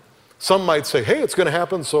happen, some might say, hey, it's going to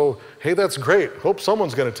happen, so hey, that's great. Hope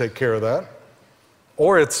someone's going to take care of that.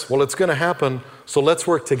 Or it's, well, it's going to happen, so let's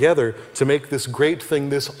work together to make this great thing,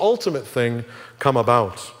 this ultimate thing, come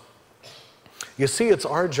about. You see, it's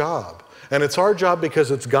our job. And it's our job because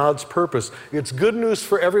it's God's purpose. It's good news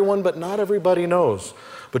for everyone, but not everybody knows.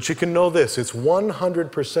 But you can know this, it's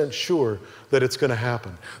 100% sure that it's going to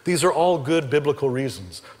happen. These are all good biblical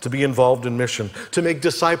reasons to be involved in mission, to make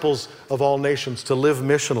disciples of all nations, to live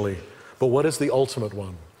missionally. But what is the ultimate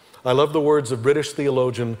one? I love the words of British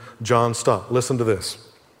theologian John Stott. Listen to this.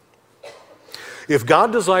 If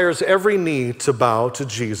God desires every knee to bow to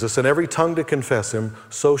Jesus and every tongue to confess Him,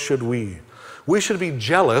 so should we. We should be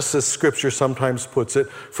jealous, as Scripture sometimes puts it,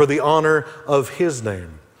 for the honor of His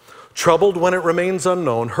name. Troubled when it remains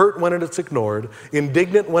unknown, hurt when it is ignored,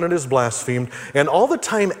 indignant when it is blasphemed, and all the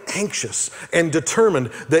time anxious and determined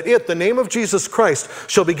that it, the name of Jesus Christ,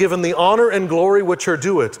 shall be given the honor and glory which are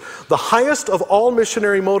due it. The highest of all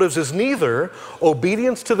missionary motives is neither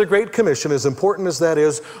obedience to the Great Commission, as important as that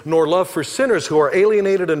is, nor love for sinners who are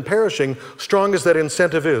alienated and perishing, strong as that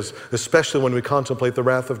incentive is, especially when we contemplate the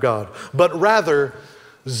wrath of God, but rather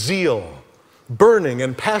zeal. Burning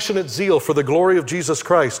and passionate zeal for the glory of Jesus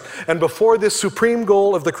Christ. And before this supreme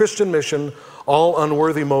goal of the Christian mission, all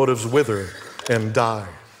unworthy motives wither and die.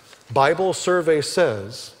 Bible survey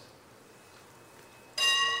says,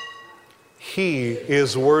 He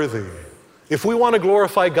is worthy. If we want to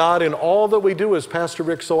glorify God in all that we do, as Pastor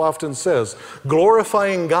Rick so often says,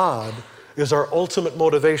 glorifying God is our ultimate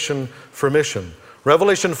motivation for mission.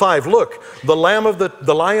 Revelation 5, look, the Lion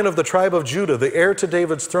of the tribe of Judah, the heir to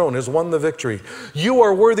David's throne, has won the victory. You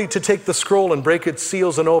are worthy to take the scroll and break its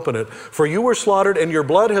seals and open it, for you were slaughtered and your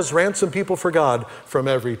blood has ransomed people for God from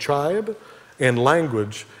every tribe and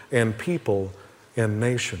language and people and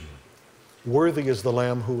nation. Worthy is the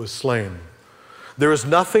Lamb who was slain. There is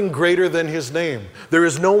nothing greater than His name. There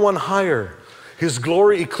is no one higher. His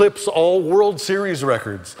glory eclipses all World Series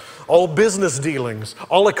records, all business dealings,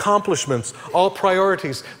 all accomplishments, all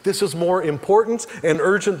priorities. This is more important and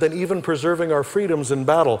urgent than even preserving our freedoms in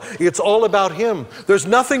battle. It's all about Him. There's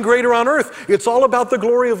nothing greater on earth. It's all about the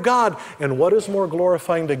glory of God. And what is more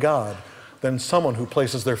glorifying to God than someone who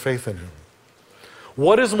places their faith in Him?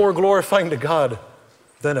 What is more glorifying to God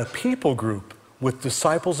than a people group with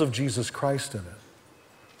disciples of Jesus Christ in it?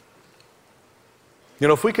 You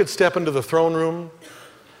know, if we could step into the throne room,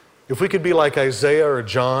 if we could be like Isaiah or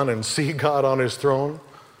John and see God on His throne,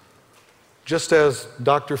 just as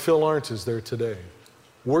Dr. Phil Lawrence is there today,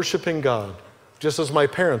 worshiping God, just as my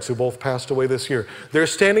parents who both passed away this year, they're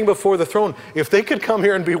standing before the throne. If they could come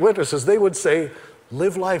here and be witnesses, they would say,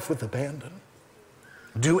 live life with abandon.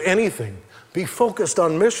 Do anything. Be focused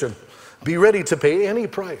on mission. Be ready to pay any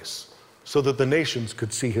price so that the nations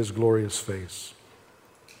could see His glorious face.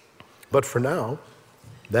 But for now,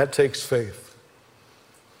 that takes faith.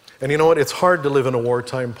 And you know what? It's hard to live in a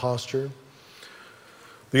wartime posture.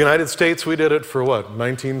 The United States, we did it for what?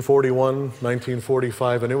 1941,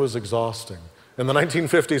 1945, and it was exhausting. And the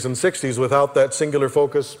 1950s and 60s, without that singular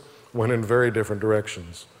focus, went in very different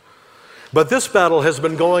directions. But this battle has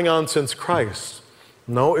been going on since Christ.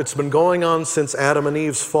 No, it's been going on since Adam and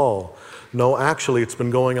Eve's fall. No, actually, it's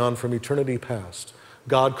been going on from eternity past.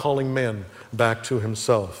 God calling men back to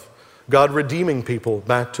Himself. God redeeming people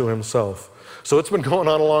back to Himself. So it's been going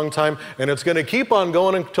on a long time, and it's going to keep on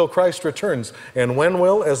going until Christ returns. And when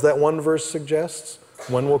will, as that one verse suggests,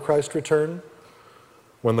 when will Christ return?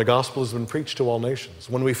 When the gospel has been preached to all nations,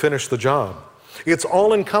 when we finish the job. It's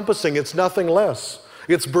all-encompassing, it's nothing less.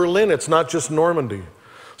 It's Berlin, it's not just Normandy.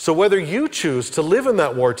 So whether you choose to live in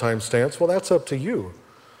that wartime stance, well, that's up to you.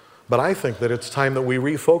 But I think that it's time that we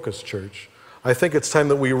refocus, church. I think it's time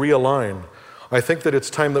that we realign. I think that it's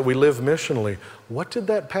time that we live missionally. What did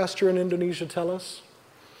that pastor in Indonesia tell us?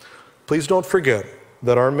 Please don't forget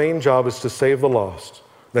that our main job is to save the lost.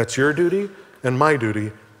 That's your duty and my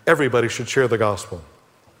duty. Everybody should share the gospel.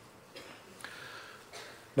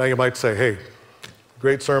 Now you might say, hey,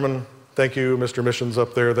 great sermon, Thank you, Mr. Missions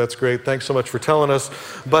up there. That's great. Thanks so much for telling us.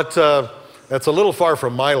 But that's a little far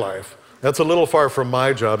from my life. That's a little far from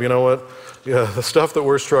my job. You know what? Yeah, the stuff that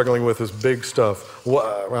we're struggling with is big stuff.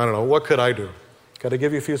 I don't know. What could I do? Could I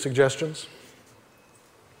give you a few suggestions?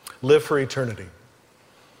 Live for eternity.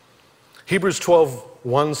 Hebrews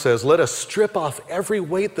 12:1 says, let us strip off every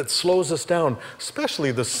weight that slows us down,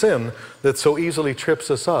 especially the sin that so easily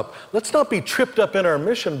trips us up. Let's not be tripped up in our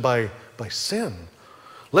mission by sin.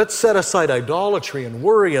 Let's set aside idolatry and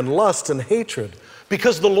worry and lust and hatred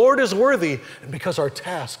because the Lord is worthy and because our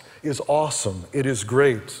task is awesome. It is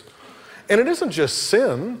great. And it isn't just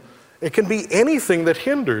sin. It can be anything that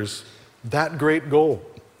hinders that great goal.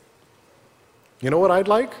 You know what I'd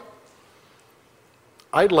like?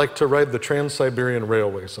 I'd like to ride the Trans-Siberian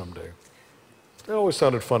Railway someday. It always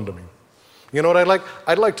sounded fun to me. You know what I'd like?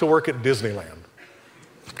 I'd like to work at Disneyland.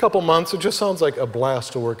 A couple months, it just sounds like a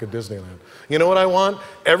blast to work at Disneyland. You know what I want?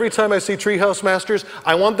 Every time I see Treehouse Masters,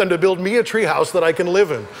 I want them to build me a treehouse that I can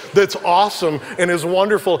live in. That's awesome and is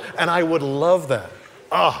wonderful, and I would love that.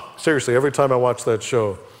 Seriously, every time I watch that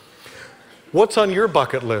show. What's on your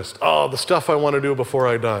bucket list? The stuff I want to do before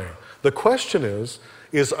I die. The question is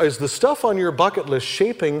the stuff on your bucket list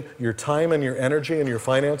shaping your time and your energy and your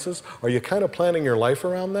finances? Are you kind of planning your life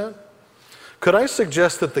around that? Could I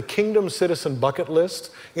suggest that the Kingdom Citizen bucket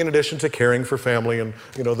list, in addition to caring for family and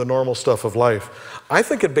the normal stuff of life, I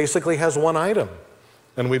think it basically has one item,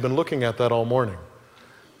 and we've been looking at that all morning.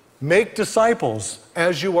 Make disciples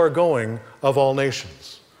as you are going of all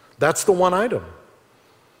nations. That's the one item.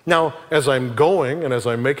 Now, as I'm going and as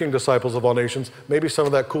I'm making disciples of all nations, maybe some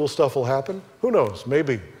of that cool stuff will happen. Who knows?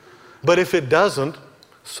 Maybe. But if it doesn't,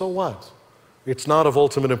 so what? It's not of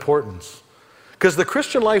ultimate importance. Because the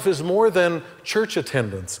Christian life is more than church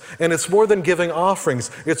attendance, and it's more than giving offerings.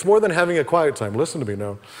 It's more than having a quiet time. Listen to me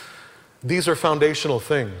now. These are foundational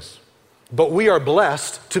things. But we are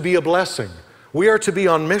blessed to be a blessing. We are to be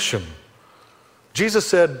on mission. Jesus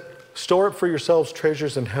said, store up for yourselves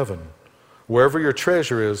treasures in heaven. Wherever your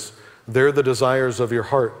treasure is, there the desires of your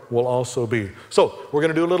heart will also be. So we're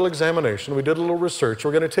going to do a little examination. We did a little research.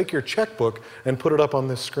 We're going to take your checkbook and put it up on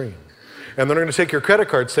this screen. And then we're going to take your credit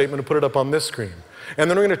card statement and put it up on this screen. And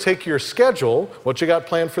then we're going to take your schedule, what you got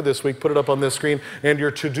planned for this week, put it up on this screen, and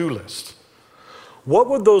your to-do list. What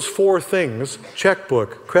would those four things,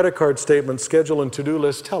 checkbook, credit card statement, schedule, and to-do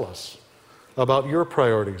list, tell us about your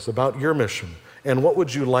priorities, about your mission? And what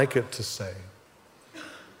would you like it to say?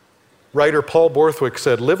 Writer Paul Borthwick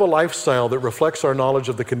said, live a lifestyle that reflects our knowledge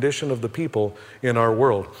of the condition of the people in our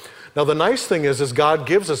world. Now, the nice thing is God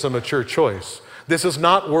gives us a mature choice. This is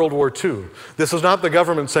not World War II. This is not the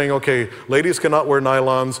government saying, okay, ladies cannot wear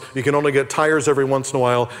nylons, you can only get tires every once in a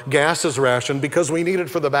while, gas is rationed because we need it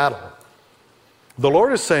for the battle. The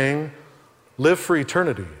Lord is saying, live for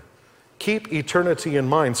eternity. Keep eternity in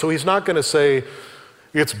mind. So he's not going to say,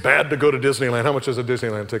 it's bad to go to Disneyland. How much is a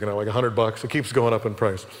Disneyland ticket now? Like $100? It keeps going up in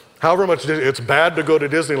price. However much, it's bad to go to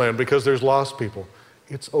Disneyland because there's lost people.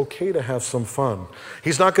 It's okay to have some fun.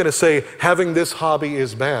 He's not going to say having this hobby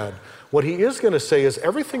is bad. What he is going to say is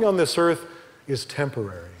everything on this earth is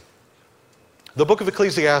temporary. The book of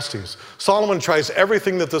Ecclesiastes, Solomon tries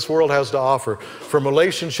everything that this world has to offer, from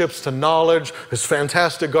relationships to knowledge, his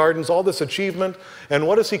fantastic gardens, all this achievement. And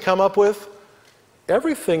what does he come up with?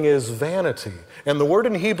 Everything is vanity. And the word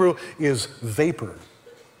in Hebrew is vapor.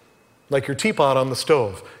 Like your teapot on the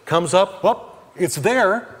stove. Comes up, well, it's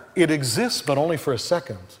there, it exists, but only for a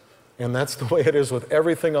second. And that's the way it is with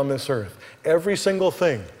everything on this earth. Every single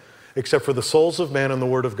thing, except for the souls of man and the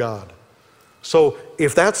Word of God. So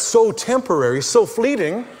if that's so temporary, so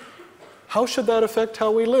fleeting, how should that affect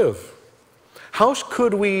how we live? How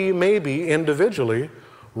could we maybe individually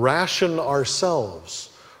ration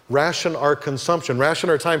ourselves, ration our consumption, ration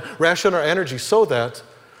our time, ration our energy so that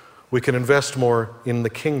we can invest more in the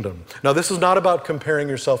kingdom? Now, this is not about comparing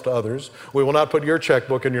yourself to others. We will not put your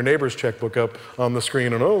checkbook and your neighbor's checkbook up on the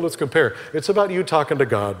screen and, oh, let's compare. It's about you talking to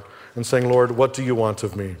God and saying, Lord, what do you want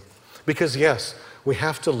of me? Because yes, we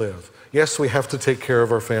have to live. Yes, we have to take care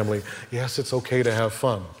of our family. Yes, it's okay to have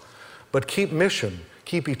fun. But keep mission,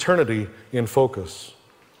 keep eternity in focus.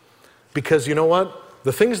 Because you know what?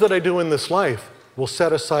 The things that I do in this life will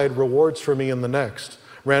set aside rewards for me in the next.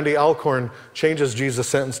 Randy Alcorn changes Jesus'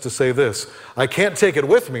 sentence to say this: I can't take it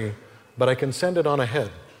with me, but I can send it on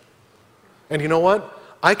ahead. And you know what?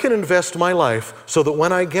 I can invest my life so that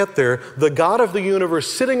when I get there, the God of the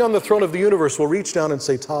universe, sitting on the throne of the universe, will reach down and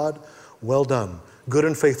say, Todd, well done, good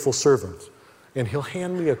and faithful servant. And he'll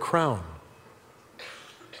hand me a crown.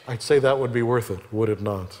 I'd say that would be worth it, would it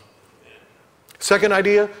not? Second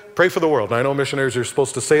idea, pray for the world. And I know missionaries are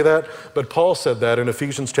supposed to say that, but Paul said that in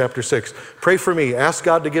Ephesians chapter 6. Pray for me. Ask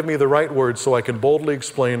God to give me the right words so I can boldly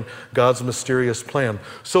explain God's mysterious plan.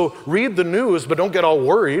 So read the news, but don't get all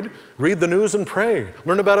worried. Read the news and pray.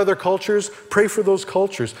 Learn about other cultures. Pray for those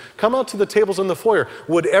cultures. Come out to the tables in the foyer.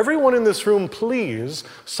 Would everyone in this room please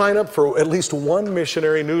sign up for at least one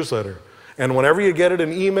missionary newsletter? And whenever you get it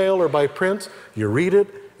in email or by print, you read it,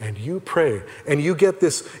 and you pray, and you get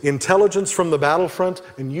this intelligence from the battlefront,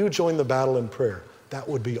 and you join the battle in prayer. That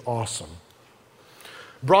would be awesome.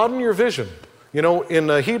 Broaden your vision. You know, in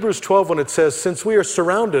Hebrews 12, when it says, since we are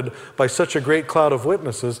surrounded by such a great cloud of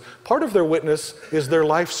witnesses, part of their witness is their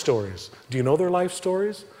life stories. Do you know their life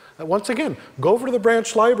stories? Once again, go over to the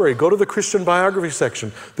branch library, go to the Christian biography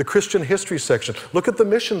section, the Christian history section, look at the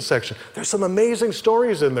mission section. There's some amazing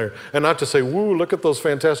stories in there. And not to say, woo, look at those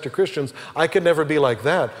fantastic Christians. I could never be like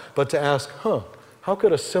that. But to ask, how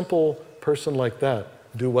could a simple person like that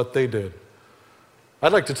do what they did?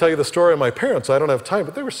 I'd like to tell you the story of my parents. I don't have time,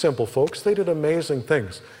 but they were simple folks. They did amazing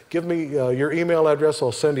things. Give me your email address.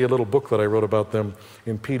 I'll send you a little book that I wrote about them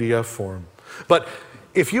in PDF form. But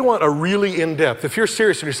if you want a really in-depth, if you're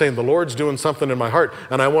serious and you're saying, the Lord's doing something in my heart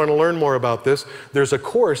and I want to learn more about this, there's a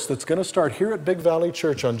course that's going to start here at Big Valley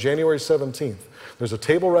Church on January 17th. There's a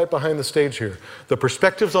table right behind the stage here. The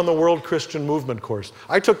Perspectives on the World Christian Movement course.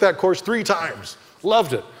 I took that course 3 times.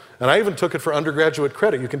 Loved it. And I even took it for undergraduate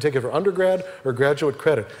credit. You can take it for undergrad or graduate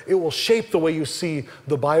credit. It will shape the way you see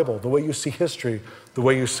the Bible, the way you see history, the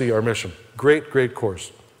way you see our mission. Great, great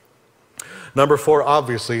course. Number 4,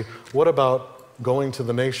 obviously, what about going to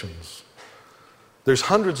the nations? There's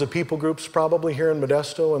hundreds of people groups probably here in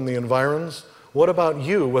Modesto and the environs. What about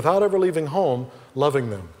you, without ever leaving home, loving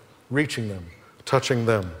them, reaching them, touching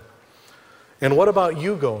them? And what about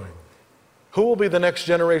you going? Who will be the next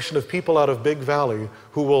generation of people out of Big Valley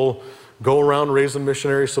who will go around raising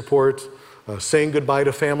missionary support, saying goodbye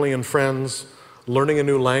to family and friends, learning a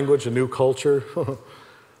new language, a new culture,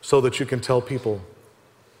 so that you can tell people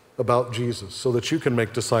about Jesus, so that you can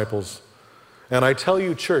make disciples? And I tell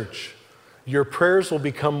you, church, your prayers will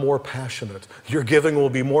become more passionate. Your giving will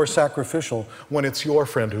be more sacrificial when it's your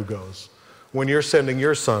friend who goes, when you're sending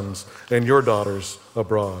your sons and your daughters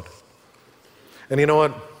abroad. And you know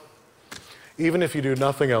what? Even if you do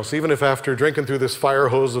nothing else, even if after drinking through this fire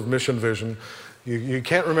hose of mission vision, you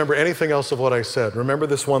can't remember anything else of what I said, remember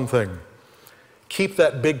this one thing. Keep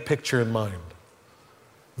that big picture in mind.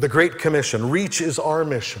 The Great Commission. Reach is our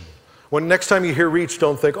mission. When next time you hear reach,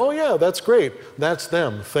 don't think, oh yeah, that's great, that's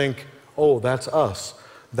them. Think, oh, that's us,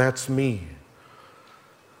 that's me.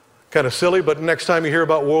 Kind of silly, but next time you hear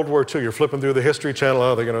about World War II, you're flipping through the History Channel,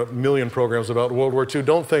 oh, they got a million programs about World War II.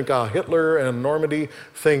 Don't think Hitler and Normandy.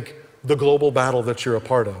 Think the global battle that you're a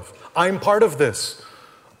part of. I'm part of this.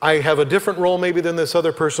 I have a different role maybe than this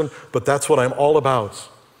other person, but that's what I'm all about.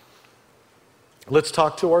 Let's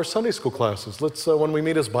talk to our Sunday school classes. Let's, when we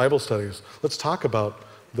meet as Bible studies, let's talk about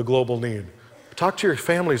the global need. Talk to your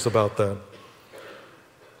families about that.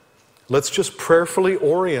 Let's just prayerfully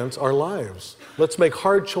orient our lives. Let's make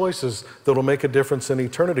hard choices that will make a difference in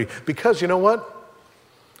eternity. Because you know what?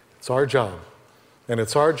 It's our job. And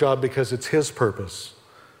it's our job because it's His purpose.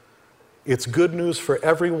 It's good news for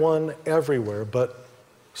everyone, everywhere, but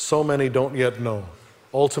so many don't yet know.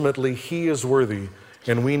 Ultimately, He is worthy,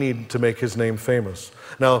 and we need to make His name famous.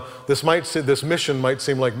 Now, this mission might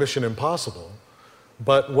seem like mission impossible.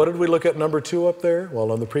 But what did we look at number 2 up there?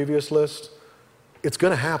 Well, on the previous list, it's going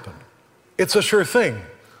to happen. It's a sure thing.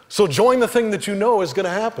 So join the thing that you know is going to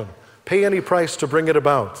happen. Pay any price to bring it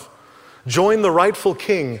about. Join the rightful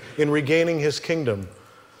king in regaining his kingdom,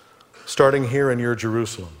 starting here in your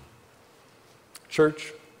Jerusalem.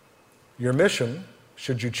 Church, your mission,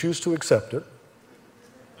 should you choose to accept it,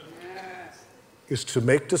 is to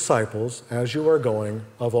make disciples as you are going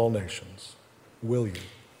of all nations. Will you?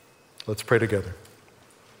 Let's pray together.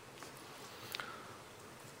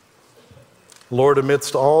 Lord,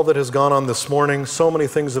 amidst all that has gone on this morning, so many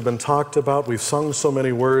things have been talked about. We've sung so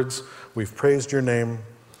many words. We've praised your name.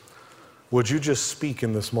 Would you just speak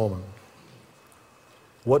in this moment?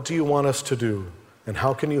 What do you want us to do? And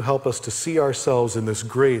how can you help us to see ourselves in this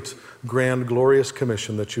great, grand, glorious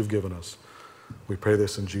commission that you've given us? We pray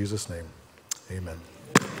this in Jesus' name. Amen.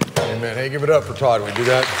 Amen. Hey, give it up for Todd. We do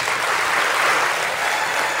that.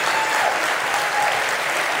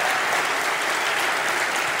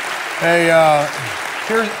 Hey,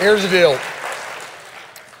 here's the deal.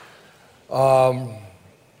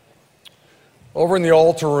 Over in the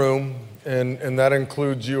altar room, and that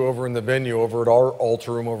includes you over in the venue, over at our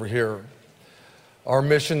altar room over here, our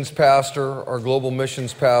missions pastor, our global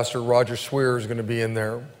missions pastor, Roger Swear, is going to be in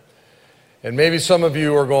there. And maybe some of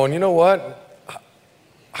you are going, you know what?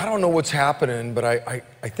 I don't know what's happening, but I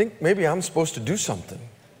think maybe I'm supposed to do something.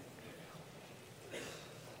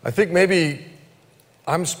 I think maybe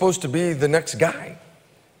I'm supposed to be the next guy.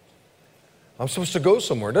 I'm supposed to go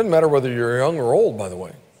somewhere. It doesn't matter whether you're young or old, by the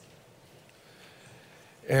way.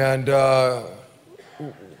 And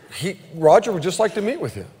Roger would just like to meet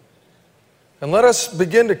with you. And let us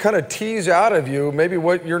begin to kind of tease out of you maybe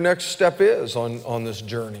what your next step is on this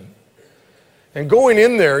journey. And going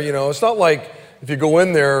in there, you know, it's not like if you go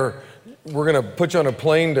in there, we're going to put you on a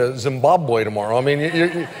plane to Zimbabwe tomorrow. I mean,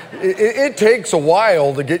 it takes a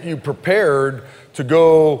while to get you prepared to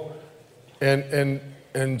go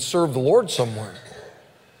and serve the Lord somewhere.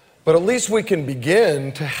 But at least we can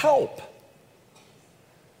begin to help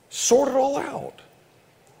sort it all out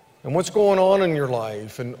and what's going on in your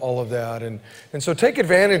life and all of that. And so take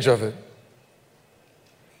advantage of it.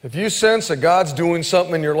 If you sense that God's doing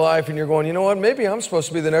something in your life and you're going, you know what, maybe I'm supposed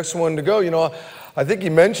to be the next one to go. You know, I think he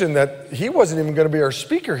mentioned that he wasn't even going to be our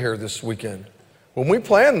speaker here this weekend. When we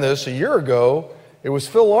planned this a year ago, it was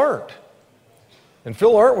Phil Arndt. And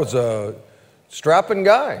Phil Arndt was a strapping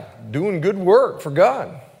guy, doing good work for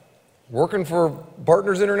God, working for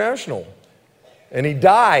Partners International. And he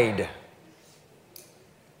died.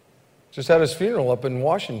 Just had his funeral up in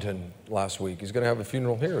Washington last week. He's going to have a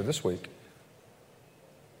funeral here this week.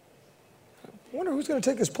 I wonder who's going to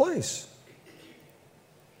take his place.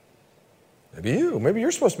 Maybe you. Maybe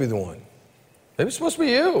you're supposed to be the one. Maybe it's supposed to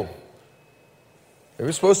be you. Maybe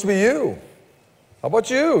it's supposed to be you. How about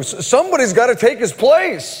you? Somebody's got to take his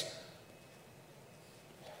place.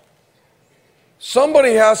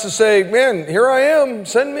 Somebody has to say, man, here I am.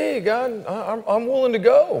 Send me, God. I'm willing to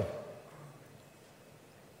go.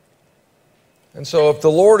 And so if the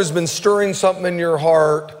Lord has been stirring something in your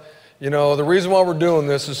heart, you know, the reason why we're doing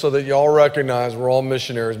this is so that you all recognize we're all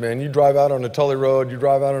missionaries, man. You drive out on the Tully Road, you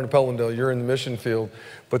drive out on the Pellendale, you're in the mission field.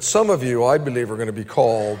 But some of you, I believe, are going to be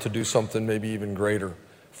called to do something maybe even greater.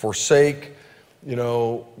 Forsake, you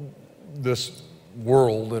know, this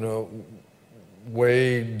world in a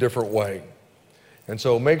way different way. And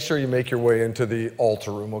so make sure you make your way into the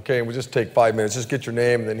altar room, okay? And we'll just take 5 minutes. Just get your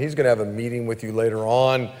name, and then he's going to have a meeting with you later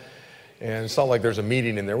on. And it's not like there's a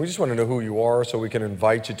meeting in there. We just want to know who you are so we can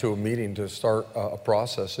invite you to a meeting to start a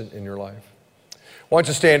process in your life. Why don't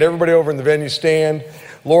you stand? Everybody over in the venue, stand.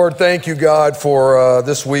 Lord, thank you, God, for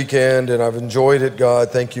this weekend, and I've enjoyed it,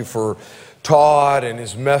 God. Thank you for Todd and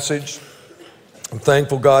his message. I'm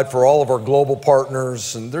thankful, God, for all of our global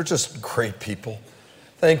partners, and they're just great people.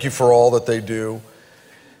 Thank you for all that they do.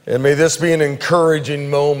 And may this be an encouraging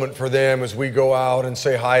moment for them as we go out and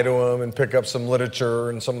say hi to them and pick up some literature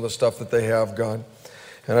and some of the stuff that they have, God.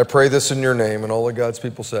 And I pray this in your name, and all of God's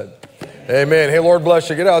people said, amen. Hey, Lord bless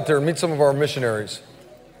you. Get out there and meet some of our missionaries.